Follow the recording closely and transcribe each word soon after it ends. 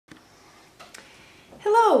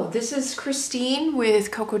Hello, this is Christine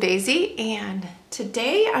with Cocoa Daisy, and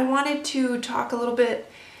today I wanted to talk a little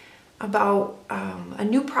bit about a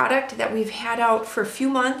new product that we've had out for a few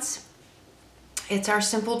months. It's our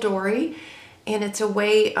Simple Dori, and it's a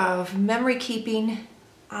way of memory keeping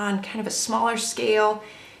on kind of a smaller scale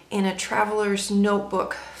in a traveler's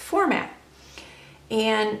notebook format.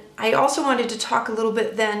 And I also wanted to talk a little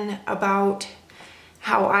bit then about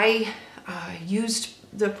how I used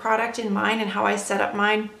the product in mine and how I set up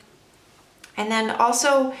mine, and then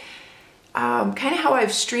also kind of how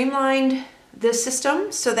I've streamlined the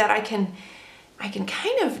system so that I can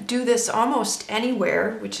kind of do this almost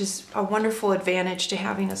anywhere, which is a wonderful advantage to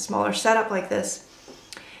having a smaller setup like this.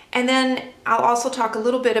 And then I'll also talk a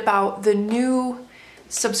little bit about the new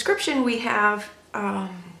subscription we have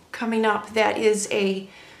coming up that is a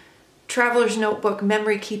traveler's notebook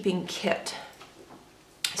memory keeping kit.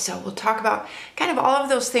 So we'll talk about kind of all of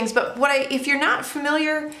those things, but if you're not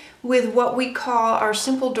familiar with what we call our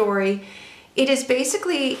Simple Dori, it is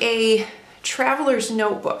basically a traveler's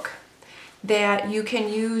notebook that you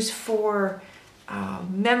can use for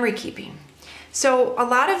memory keeping. So a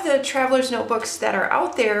lot of the traveler's notebooks that are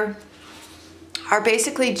out there are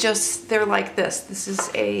basically just, they're like this. This is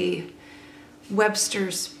a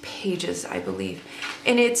Webster's Pages, I believe.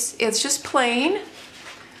 And it's just plain.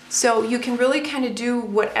 So you can really kind of do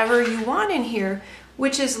whatever you want in here,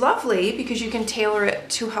 which is lovely because you can tailor it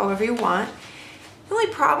to however you want. The only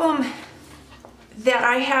problem that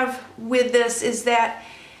I have with this is that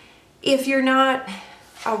if you're not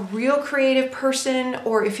a real creative person,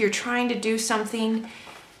 or if you're trying to do something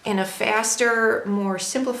in a faster, more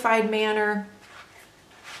simplified manner,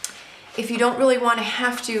 if you don't really want to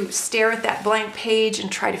have to stare at that blank page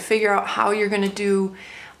and try to figure out how you're going to do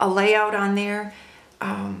a layout on there,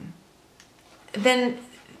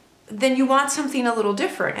 then you want something a little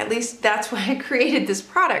different. At least that's why I created this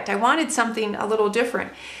product. I wanted something a little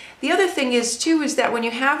different. The other thing is too, is that when you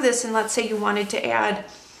have this, and let's say you wanted to add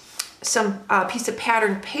some piece of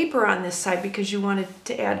patterned paper on this side because you wanted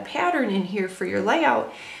to add pattern in here for your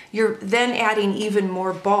layout, you're then adding even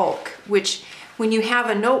more bulk, which when you have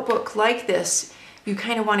a notebook like this, you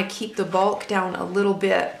kind of want to keep the bulk down a little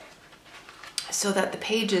bit so that the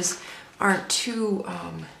pages aren't too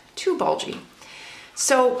bulgy.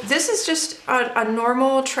 So this is just a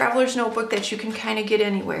normal traveler's notebook that you can kind of get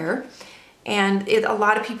anywhere. And a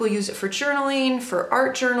lot of people use it for journaling, for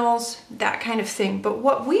art journals, that kind of thing. But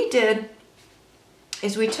what we did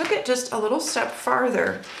is we took it just a little step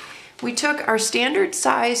farther. We took our standard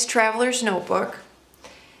size traveler's notebook,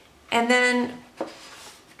 and then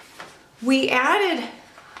we added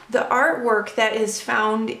the artwork that is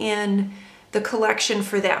found in the collection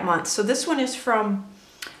for that month. So this one is from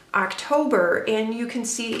October, and you can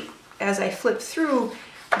see as I flip through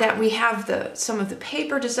that we have some of the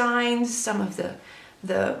paper designs, some of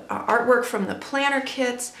the artwork from the planner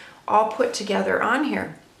kits all put together on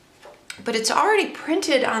here. But it's already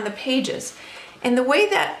printed on the pages. And the way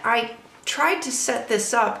that I tried to set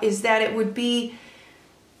this up is that it would be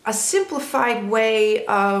a simplified way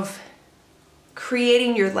of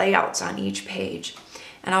creating your layouts on each page.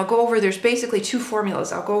 And I'll go over, there's basically two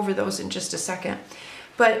formulas. I'll go over those in just a second.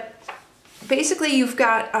 But basically you've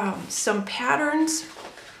got some patterns,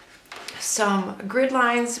 some grid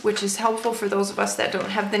lines, which is helpful for those of us that don't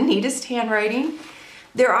have the neatest handwriting.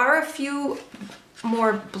 There are a few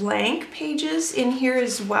more blank pages in here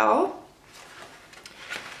as well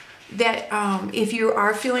that if you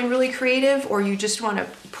are feeling really creative or you just want to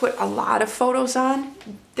put a lot of photos on,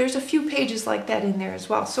 there's a few pages like that in there as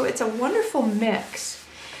well. So it's a wonderful mix.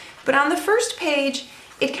 But on the first page,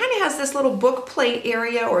 it kind of has this little book plate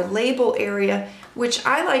area or label area, which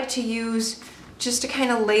I like to use just to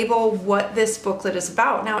kind of label what this booklet is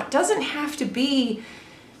about. Now, it doesn't have to be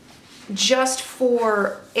just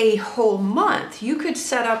for a whole month. You could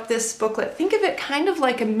set up this booklet, think of it kind of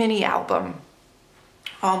like a mini album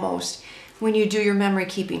almost when you do your memory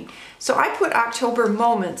keeping. So I put October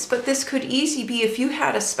moments, but this could easily be if you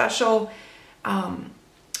had a special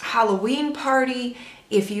Halloween party,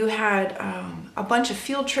 if you had a bunch of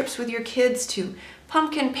field trips with your kids to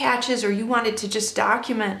pumpkin patches, or you wanted to just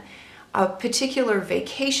document a particular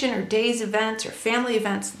vacation or days events or family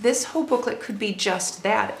events, this whole booklet could be just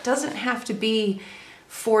that. It doesn't have to be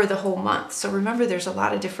for the whole month. So remember, there's a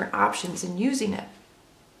lot of different options in using it.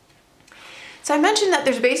 So I mentioned that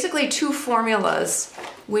there's basically two formulas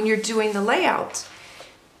when you're doing the layout.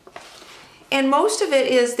 And most of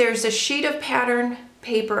it is there's a sheet of pattern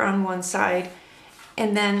paper on one side,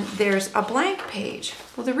 and then there's a blank page.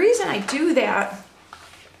 Well, the reason I do that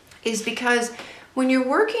is because when you're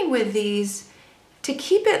working with these, to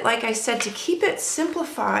keep it, like I said, to keep it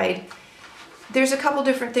simplified, there's a couple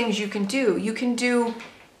different things you can do. You can do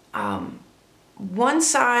one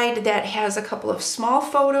side that has a couple of small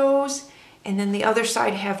photos, and then the other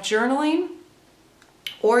side have journaling,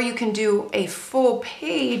 or you can do a full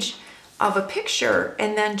page of a picture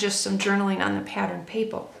and then just some journaling on the pattern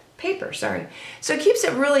paper, sorry. So it keeps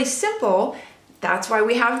it really simple. That's why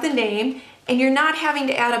we have the name, and you're not having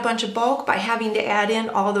to add a bunch of bulk by having to add in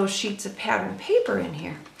all those sheets of pattern paper in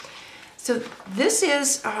here. So this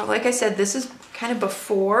is, like I said, this is kind of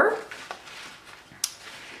before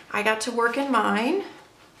I got to work in mine.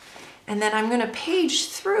 And then I'm going to page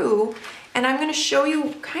through, and I'm going to show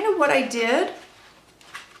you kind of what I did.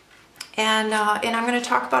 And I'm going to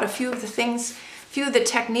talk about a few of the things, a few of the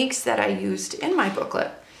techniques that I used in my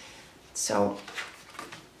booklet. So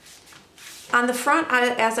on the front,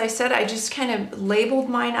 as I said, I just kind of labeled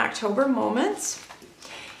mine October moments.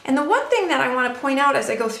 And the one thing that I want to point out as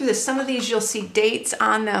I go through this, some of these you'll see dates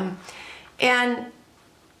on them, and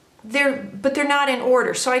but they're not in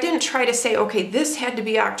order. So I didn't try to say, okay, this had to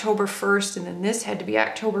be October 1st and then this had to be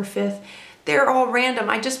October 5th. They're all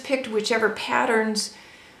random. I just picked whichever patterns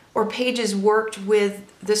or pages worked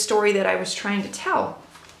with the story that I was trying to tell.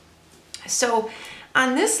 So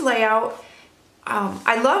on this layout,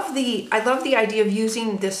 I love the idea of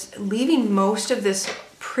using this, leaving most of this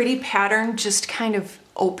pretty pattern just kind of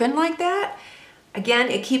open like that. Again,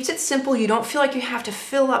 it keeps it simple. You don't feel like you have to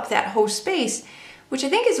fill up that whole space, which I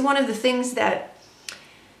think is one of the things that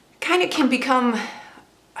kind of can become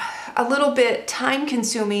a little bit time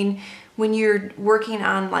consuming when you're working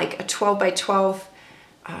on like a 12 by 12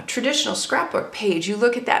 traditional scrapbook page. You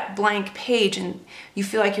look at that blank page and you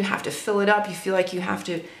feel like you have to fill it up. You feel like you have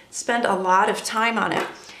to spend a lot of time on it.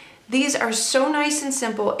 These are so nice and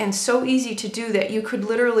simple and so easy to do that you could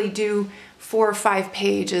literally do 4 or 5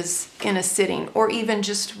 pages in a sitting, or even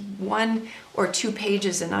just 1 or 2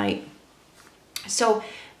 pages a night. So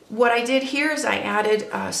what I did here is I added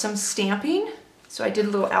some stamping. So I did a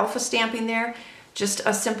little alpha stamping there, just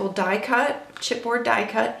a simple die cut, chipboard die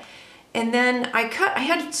cut. And then I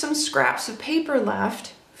had some scraps of paper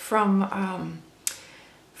left from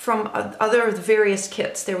other of the various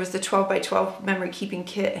kits. There was the 12 by 12 memory keeping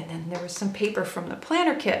kit, and then there was some paper from the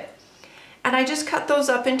planner kit. And I just cut those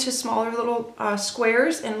up into smaller little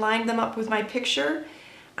squares and lined them up with my picture.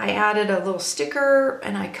 I added a little sticker,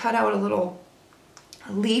 and I cut out a little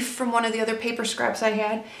leaf from one of the other paper scraps I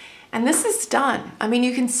had. And this is done. I mean,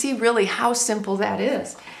 you can see really how simple that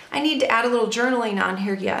is. I need to add a little journaling on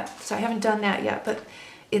here yet, so I haven't done that yet, but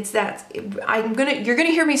it's that, you're gonna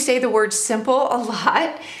hear me say the word simple a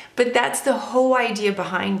lot, but that's the whole idea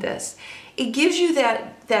behind this. It gives you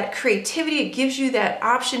that creativity, it gives you that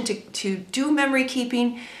option to do memory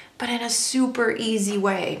keeping, but in a super easy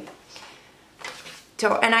way.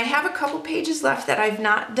 So, and I have a couple pages left that I've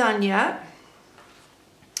not done yet.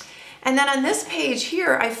 And then on this page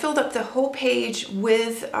here, I filled up the whole page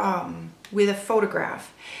with a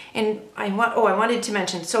photograph. And I wanted to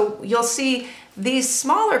mention, so you'll see these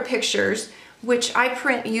smaller pictures, which I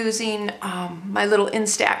print using my little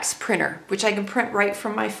Instax printer, which I can print right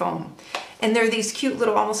from my phone. And they're these cute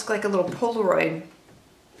little, almost like a little Polaroid.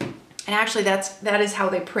 And actually that is how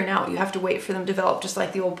they print out. You have to wait for them to develop, just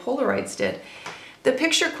like the old Polaroids did. The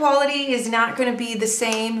picture quality is not going to be the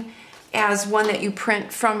same as one that you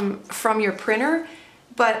print from your printer,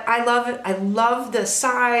 but I love it. I love the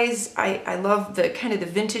size. I love the kind of the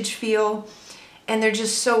vintage feel, and they're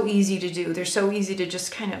just so easy to do. They're so easy to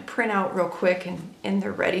just kind of print out real quick, and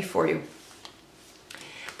they're ready for you.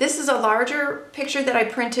 This is a larger picture that I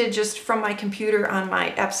printed just from my computer on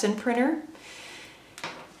my Epson printer.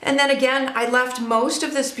 And then again, I left most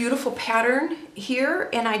of this beautiful pattern here,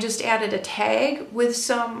 and I just added a tag with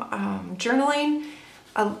some journaling,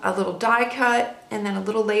 a little die cut, and then a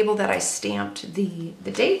little label that I stamped the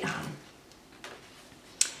date on.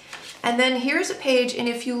 And then here's a page, and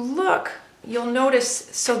if you look, you'll notice,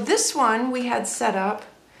 so this one we had set up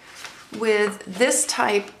with this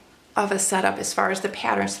type of a setup as far as the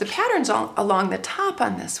patterns. The pattern's all along the top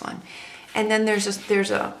on this one, and then there's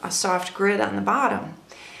a soft grid on the bottom.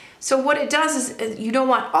 So what it does is, you don't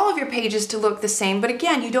want all of your pages to look the same, but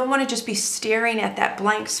again, you don't want to just be staring at that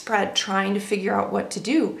blank spread trying to figure out what to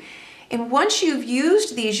do. And once you've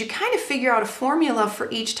used these, you kind of figure out a formula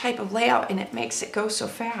for each type of layout, and it makes it go so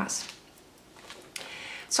fast.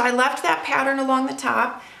 So I left that pattern along the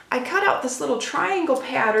top. I cut out this little triangle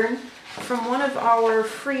pattern from one of our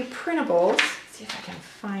free printables. Let's see if I can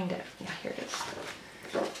find it. Yeah, here it is.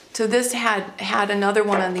 So this had another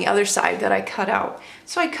one on the other side that I cut out.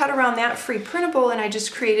 So I cut around that free printable, and I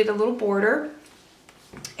just created a little border.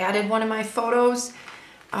 Added one of my photos,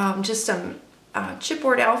 just some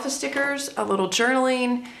chipboard alpha stickers, a little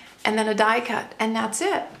journaling, and then a die cut, and that's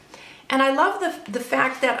it. And I love the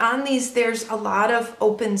fact that on these there's a lot of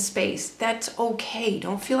open space. That's okay.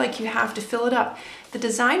 Don't feel like you have to fill it up. The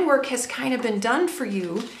design work has kind of been done for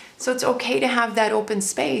you, so it's okay to have that open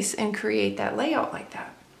space and create that layout like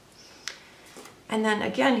that. And then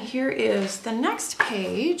again, here is the next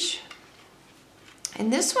page.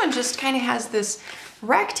 And this one just kind of has this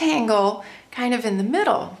rectangle kind of in the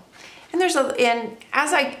middle. And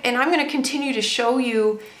I'm going to continue to show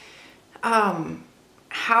you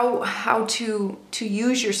how to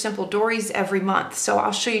use your simple Dories every month. So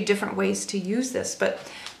I'll show you different ways to use this. But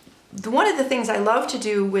one of the things I love to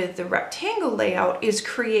do with the rectangle layout is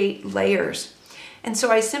create layers. And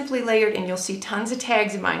so I simply layered, and you'll see tons of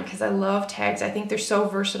tags in mine because I love tags. I think they're so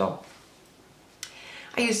versatile.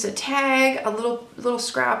 I used a tag, a little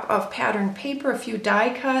scrap of patterned paper, a few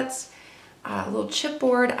die cuts, a little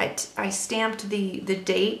chipboard. I stamped the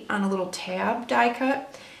date on a little tab die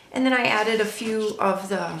cut, and then I added a few of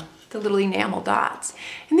the little enamel dots.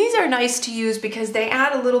 And these are nice to use because they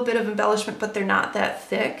add a little bit of embellishment, but they're not that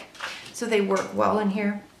thick, so they work well in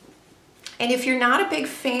here. And if you're not a big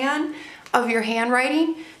fan of your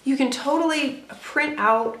handwriting, you can totally print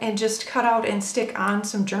out and just cut out and stick on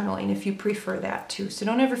some journaling if you prefer that too. So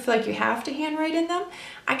don't ever feel like you have to handwrite in them.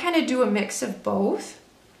 I kind of do a mix of both.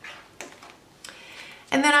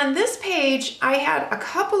 And then on this page, I had a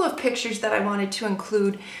couple of pictures that I wanted to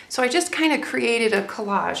include. So I just kind of created a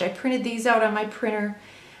collage. I printed these out on my printer.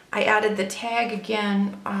 I added the tag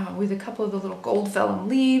again with a couple of the little gold vellum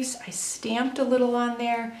leaves. I stamped a little on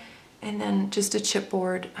there, and then just a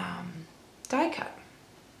chipboard die cut.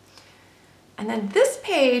 And then this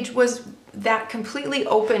page was that completely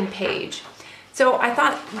open page. So I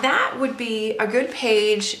thought that would be a good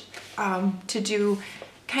page to do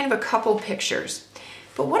kind of a couple pictures.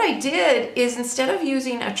 But what I did is, instead of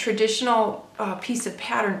using a traditional piece of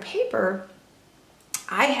patterned paper,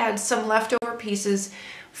 I had some leftover pieces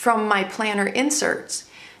from my planner inserts.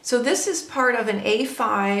 So this is part of an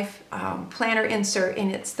A5 planner insert,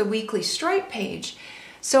 and it's the weekly stripe page.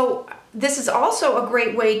 So this is also a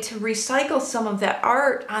great way to recycle some of that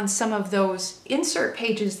art on some of those insert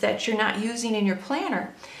pages that you're not using in your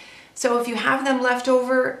planner. So if you have them left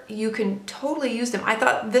over, you can totally use them. I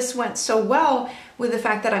thought this went so well with the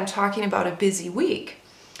fact that I'm talking about a busy week.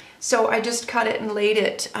 So I just cut it and laid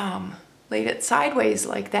it sideways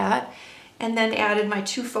like that, and then added my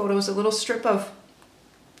two photos, a little strip of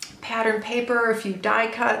patterned paper, a few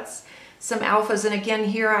die cuts, some alphas, and again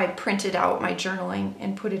here I printed out my journaling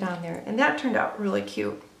and put it on there, and that turned out really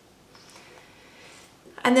cute.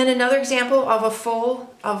 And then another example of a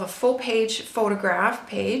full page photograph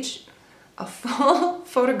page,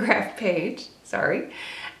 sorry.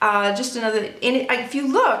 Just another, and if you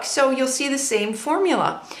look, so you'll see the same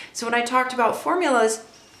formula. So when I talked about formulas,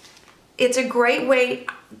 it's a great way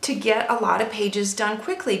to get a lot of pages done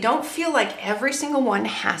quickly. Don't feel like every single one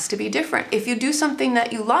has to be different. If you do something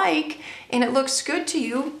that you like and it looks good to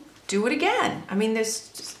you, do it again. I mean,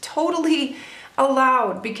 this is totally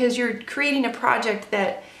allowed because you're creating a project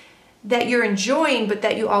that you're enjoying, but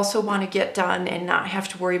that you also want to get done and not have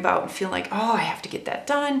to worry about and feel like, oh, I have to get that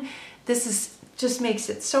done. This just makes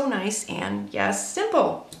it so nice and, yes,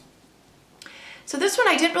 simple. So this one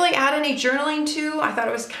I didn't really add any journaling to. I thought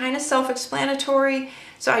it was kind of self-explanatory.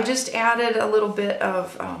 So I just added a little bit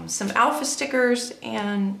of some alpha stickers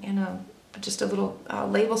and just a little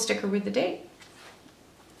label sticker with the date.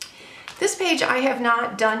 This page I have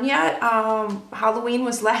not done yet. Halloween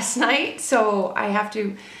was last night, so I have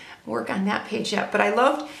to work on that page yet. But I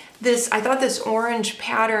loved this. I thought this orange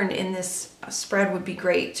pattern in this spread would be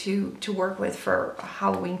great to work with for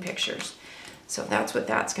Halloween pictures. So that's what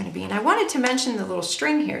that's going to be. And I wanted to mention the little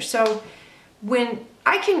string here. So when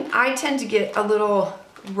I tend to get a little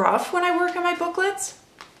rough when I work on my booklets.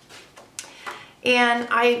 And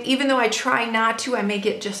even though I try not to, I may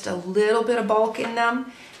get just a little bit of bulk in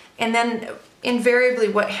them. And then invariably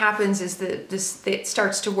what happens is that it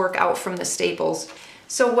starts to work out from the staples.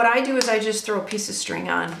 So what I do is I just throw a piece of string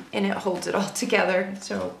on and it holds it all together.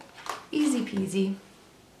 So easy peasy.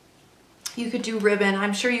 You could do ribbon.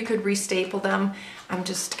 I'm sure you could restaple them. I'm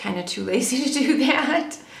just kind of too lazy to do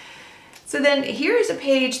that. So then here's a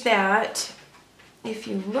page that, if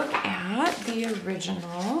you look at the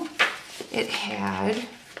original, it had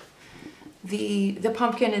the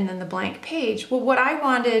pumpkin and then the blank page. Well, what I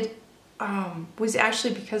wanted was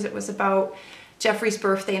actually, because it was about Jeffrey's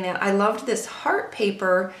birthday, and that I loved this heart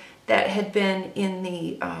paper that had been in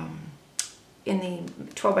the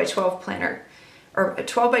 12 by 12 planner or a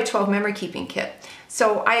 12 by 12 memory keeping kit.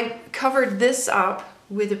 So I covered this up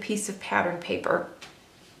with a piece of pattern paper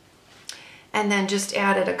and then just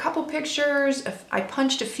added a couple pictures. I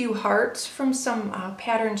punched a few hearts from some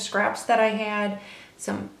pattern scraps that I had,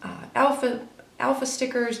 some alpha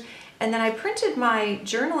stickers, and then I printed my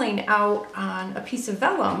journaling out on a piece of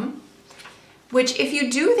vellum, which if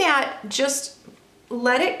you do that, just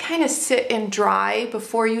let it kind of sit and dry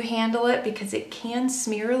before you handle it because it can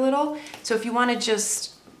smear a little. So if you want to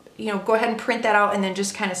just, go ahead and print that out and then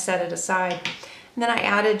just kind of set it aside. And then I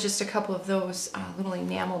added just a couple of those little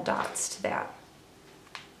enamel dots to that.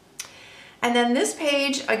 And then this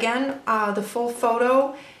page, again, the full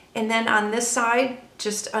photo, and then on this side,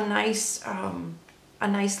 just a nice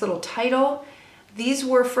little title. These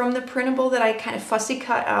were from the printable that I kind of fussy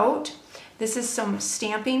cut out. This is some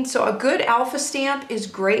stamping. So a good alpha stamp is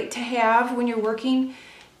great to have when you're working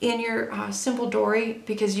in your simple Dori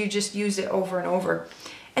because you just use it over and over.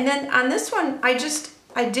 And then on this one, I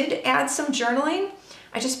did add some journaling.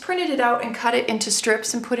 I just printed it out and cut it into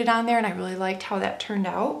strips and put it on there, and I really liked how that turned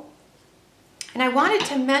out. And I wanted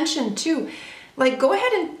to mention too, like, go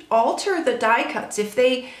ahead and alter the die cuts. If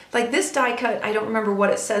they, like this die cut, I don't remember what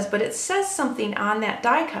it says, but it says something on that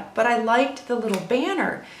die cut, but I liked the little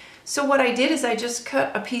banner. So what I did is I just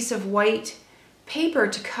cut a piece of white paper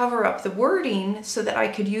to cover up the wording so that I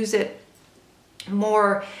could use it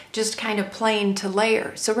more just kind of plain to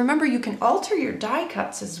layer. So remember, you can alter your die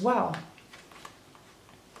cuts as well.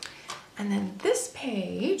 And then this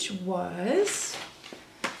page was,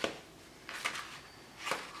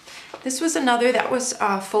 this was another that was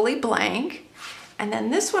fully blank. And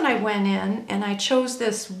then this one I went in and I chose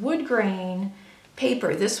this wood grain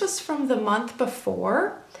paper. This was from the month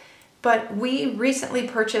before, but we recently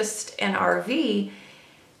purchased an RV,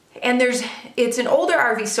 and it's an older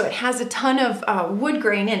RV, so it has a ton of wood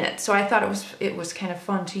grain in it. So I thought it was kind of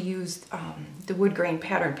fun to use the wood grain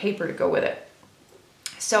pattern paper to go with it.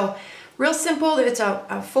 So real simple. It's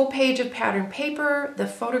a full page of pattern paper, the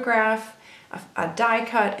photograph, a die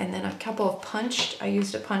cut, and then a couple of punched. I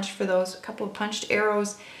used a punch for those, a couple of punched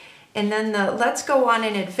arrows. And then the Let's Go on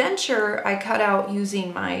an Adventure, I cut out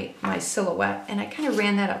using my silhouette, and I kind of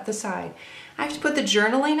ran that up the side. I have to put the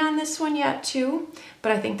journaling on this one yet too,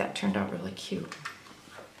 but I think that turned out really cute.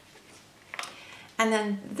 And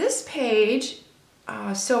then this page,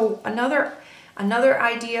 so another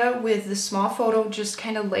idea with the small photo, just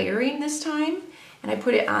kind of layering this time. And I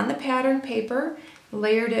put it on the pattern paper,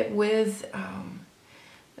 layered it with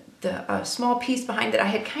the small piece behind that I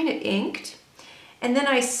had kind of inked. And then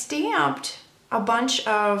I stamped a bunch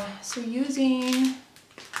of, so using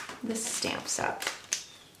this stamp set.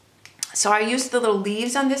 So I used the little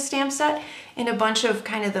leaves on this stamp set and a bunch of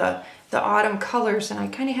kind of the autumn colors, and I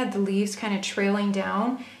kind of had the leaves kind of trailing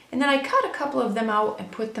down. And then I cut a couple of them out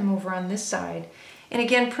and put them over on this side. And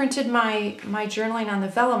again, printed my journaling on the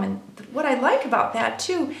vellum. And what I like about that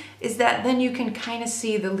too is that then you can kind of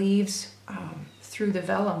see the leaves through the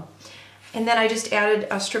vellum. And then I just added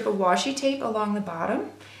a strip of washi tape along the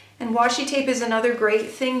bottom. And washi tape is another great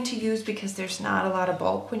thing to use because there's not a lot of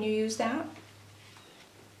bulk when you use that.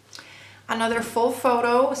 Another full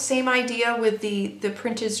photo, same idea with the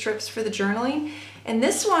printed strips for the journaling. And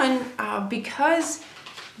this one, because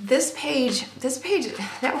this page,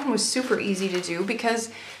 that one was super easy to do because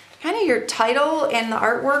kind of your title and the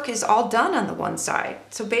artwork is all done on the one side.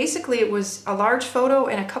 So basically it was a large photo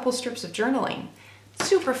and a couple strips of journaling.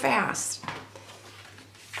 Super fast.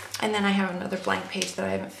 And then I have another blank page that I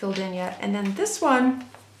haven't filled in yet. And then this one,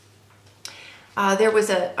 there was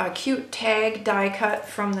a cute tag die cut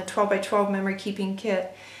from the 12 by 12 memory keeping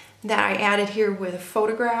kit that I added here with a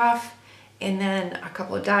photograph and then a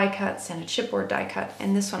couple of die cuts and a chipboard die cut.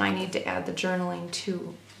 And this one I need to add the journaling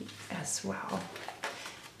to as well.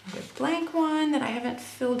 Another blank one that I haven't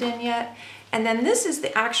filled in yet. And then this is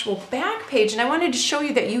the actual back page, and I wanted to show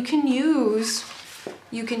you that you can use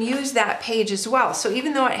that page as well. So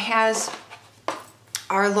even though it has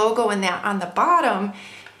our logo in that on the bottom,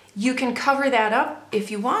 you can cover that up if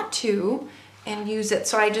you want to and use it.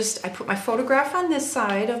 So I put my photograph on this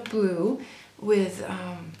side of blue with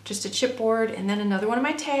just a chipboard, and then another one of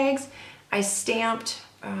my tags. I stamped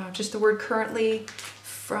just the word currently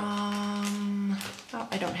from, oh,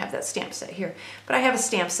 I don't have that stamp set here, but I have a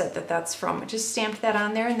stamp set that's from. I just stamped that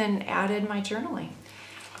on there and then added my journaling.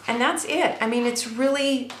 And that's it. I mean, it's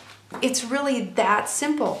really that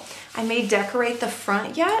simple. I may decorate the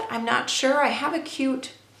front yet. I'm not sure. I have a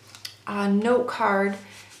cute note card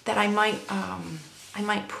that I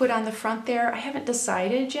might put on the front there. I haven't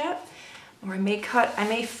decided yet. Or I may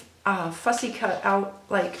fussy cut out,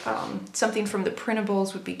 like something from the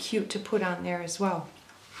printables would be cute to put on there as well.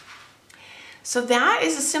 So that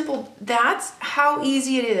is that's how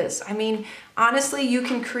easy it is. I mean, honestly, you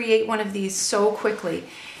can create one of these so quickly.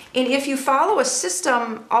 And if you follow a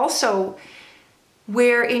system also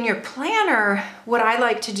where in your planner, what I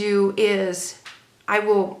like to do is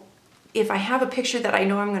if I have a picture that I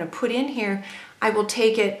know I'm going to put in here, I will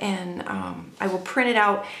take it and I will print it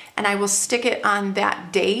out and I will stick it on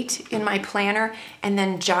that date in my planner and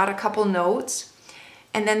then jot a couple notes.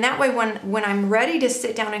 And then that way when I'm ready to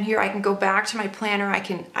sit down in here, I can go back to my planner.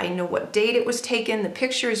 I know what date it was taken, the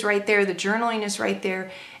picture is right there, the journaling is right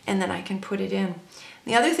there, and then I can put it in.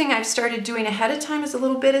 The other thing I've started doing ahead of time is a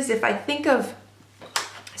little bit is if I think of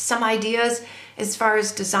some ideas as far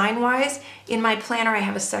as design-wise, in my planner I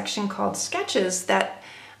have a section called sketches that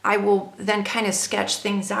I will then kind of sketch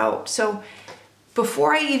things out. So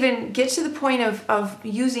before I even get to the point of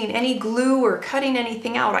using any glue or cutting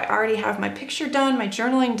anything out, I already have my picture done, my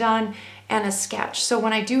journaling done, and a sketch. So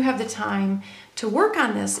when I do have the time to work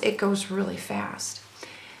on this, it goes really fast.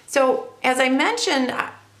 So as I mentioned,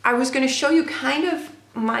 I was going to show you kind of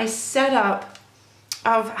my setup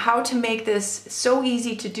of how to make this so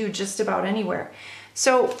easy to do just about anywhere.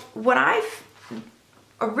 So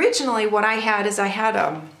originally what I had is I had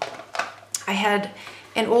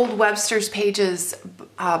an old Webster's Pages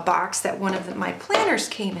box that one of my planners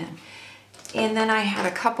came in. And then I had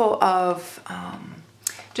a couple of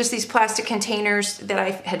just these plastic containers that I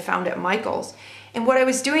had found at Michael's. And what I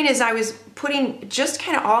was doing is I was putting just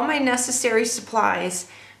kind of all my necessary supplies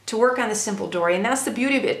to work on the Simple Dori. And that's the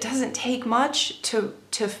beauty of it. It doesn't take much to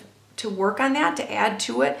work on that, to add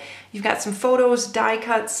to it. You've got some photos, die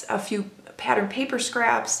cuts, a few pattern paper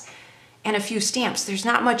scraps, and a few stamps. There's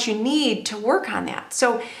not much you need to work on that.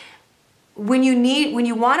 So when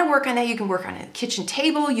you want to work on that, you can work on a kitchen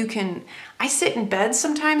table. I sit in bed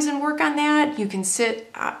sometimes and work on that. You can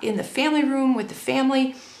sit in the family room with the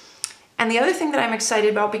family. And the other thing that I'm excited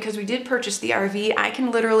about, because we did purchase the RV, I can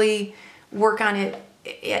literally work on it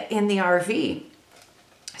in the RV.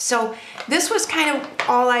 So this was kind of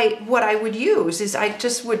what I would use is I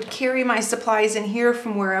just would carry my supplies in here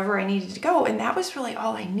from wherever I needed to go, and that was really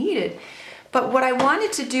all I needed. But what I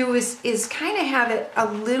wanted to do is kind of have it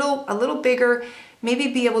a little bigger, maybe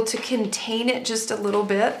be able to contain it just a little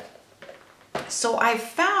bit. So I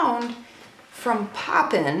found from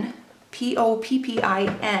Poppin,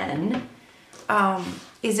 P-O-P-P-I-N,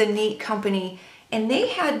 is a neat company, and they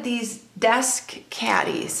had these desk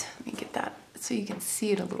caddies. Let me get that so you can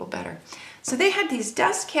see it a little better. So they had these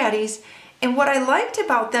desk caddies, and what I liked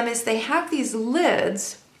about them is they have these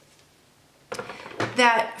lids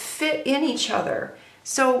that fit in each other.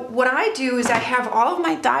 So what I do is I have all of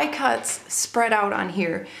my die cuts spread out on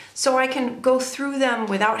here so I can go through them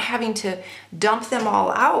without having to dump them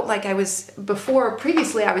all out like I was before.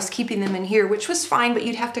 Previously I was keeping them in here, which was fine, but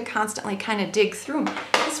you'd have to constantly kind of dig through them.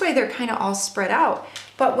 This way they're kind of all spread out.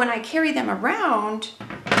 But when I carry them around,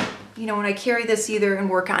 you know, when I carry this either and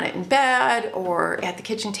work on it in bed or at the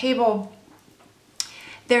kitchen table,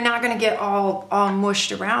 they're not going to get all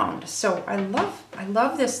mushed around. So I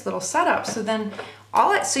love this little setup. So then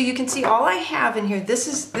so you can see all I have in here, this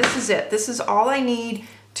is it. This is all I need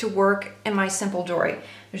to work in my Simple Dori.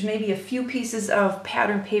 There's maybe a few pieces of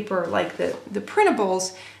pattern paper like the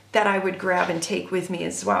printables that I would grab and take with me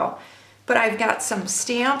as well. But I've got some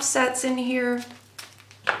stamp sets in here.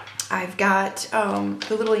 I've got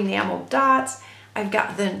the little enamel dots. I've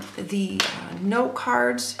got the note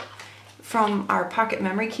cards from our pocket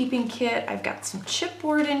memory keeping kit. I've got some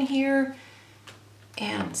chipboard in here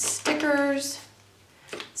and stickers.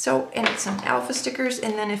 So, and some alpha stickers.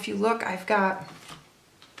 And then if you look, I've got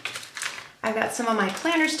some of my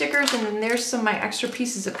planner stickers, and then there's some of my extra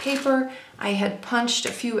pieces of paper. I had punched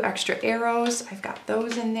a few extra arrows. I've got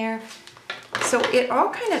those in there. So it all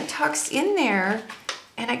kind of tucks in there.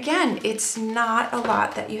 And again, it's not a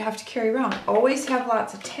lot that you have to carry around. Always have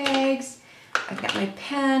lots of tags. I've got my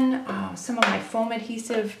pen, some of my foam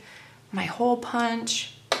adhesive, my hole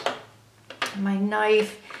punch, my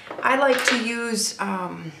knife. I like to use,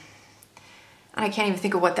 I can't even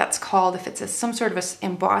think of what that's called, if it's some sort of an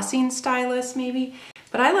embossing stylus maybe.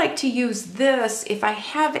 But I like to use this if I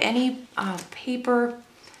have any paper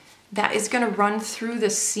that is going to run through the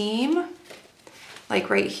seam. Like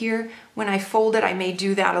right here, when I fold it, I may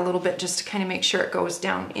do that a little bit just to kind of make sure it goes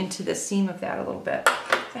down into the seam of that a little bit.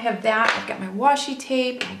 So I have that, I've got my washi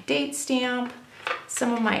tape, my date stamp,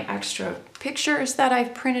 some of my extra pictures that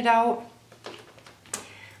I've printed out.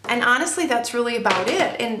 And honestly, that's really about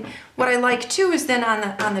it. And what I like too is then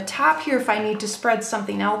on the top here, if I need to spread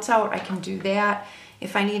something else out, I can do that.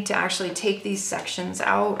 if I need to actually take these sections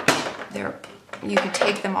out, you can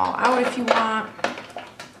take them all out if you want.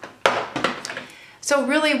 So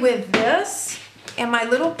really with this and my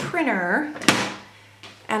little printer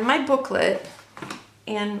and my booklet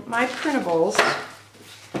and my printables,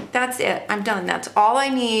 that's it. I'm done. That's all I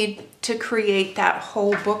need to create that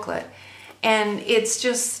whole booklet. And it's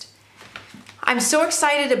just, I'm so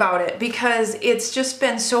excited about it because it's just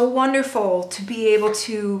been so wonderful to be able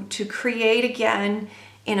to create again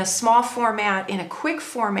in a small format, in a quick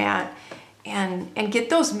format, and get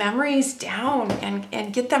those memories down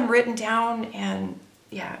and get them written down. And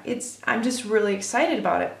yeah, I'm just really excited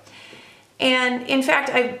about it. And in fact,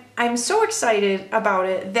 I'm so excited about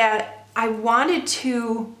it that I wanted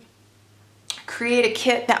to create a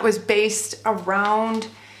kit that was based around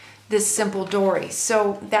this simple Dori.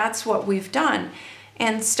 So that's what we've done.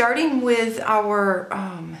 And starting with our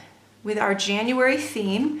January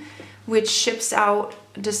theme, which ships out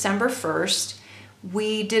December 1st,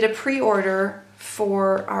 we did a pre-order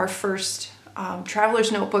for our first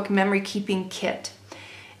Traveler's Notebook Memory Keeping Kit.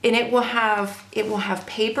 And it will have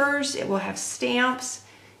papers, it will have stamps,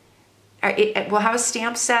 it will have a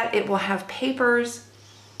stamp set, it will have papers,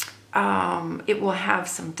 it will have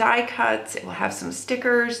some die cuts, it will have some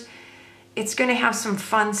stickers. It's going to have some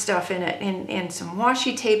fun stuff in it and some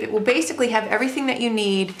washi tape. It will basically have everything that you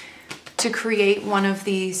need to create one of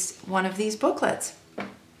these booklets.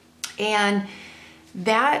 And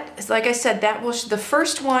that, like I said, the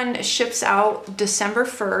first one ships out December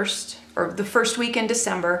 1st, or the first week in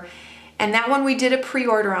December. And that one we did a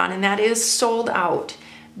pre-order on, and that is sold out.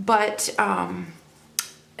 But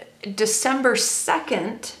December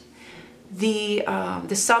 2nd,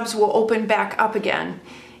 the subs will open back up again.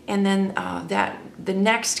 And then the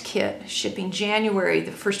next kit shipping January,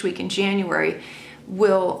 the first week in January,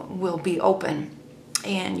 will be open,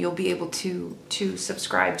 and you'll be able to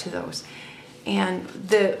subscribe to those. And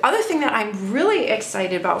the other thing that I'm really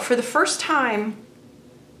excited about, for the first time,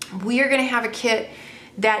 we are going to have a kit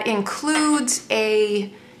that includes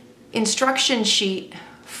a instruction sheet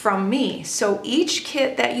from me. So each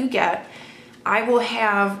kit that you get, I will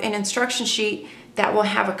have an instruction sheet that will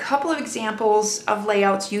have a couple of examples of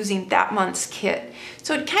layouts using that month's kit.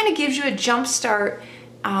 So it kind of gives you a jump start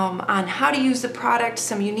on how to use the product,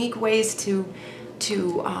 some unique ways to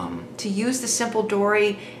use the simple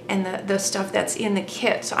Dori and the stuff that's in the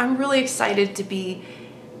kit. So I'm really excited to be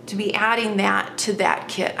adding that to that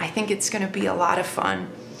kit. I think it's going to be a lot of fun.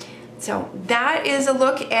 So that is a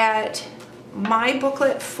look at my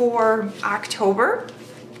booklet for October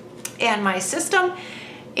and my system.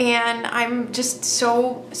 And I'm just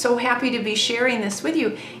so happy to be sharing this with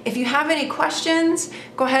you. If you have any questions,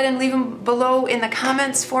 go ahead and leave them below in the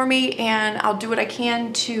comments for me, and I'll do what I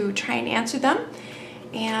can to try and answer them.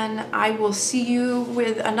 And I will see you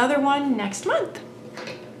with another one next month.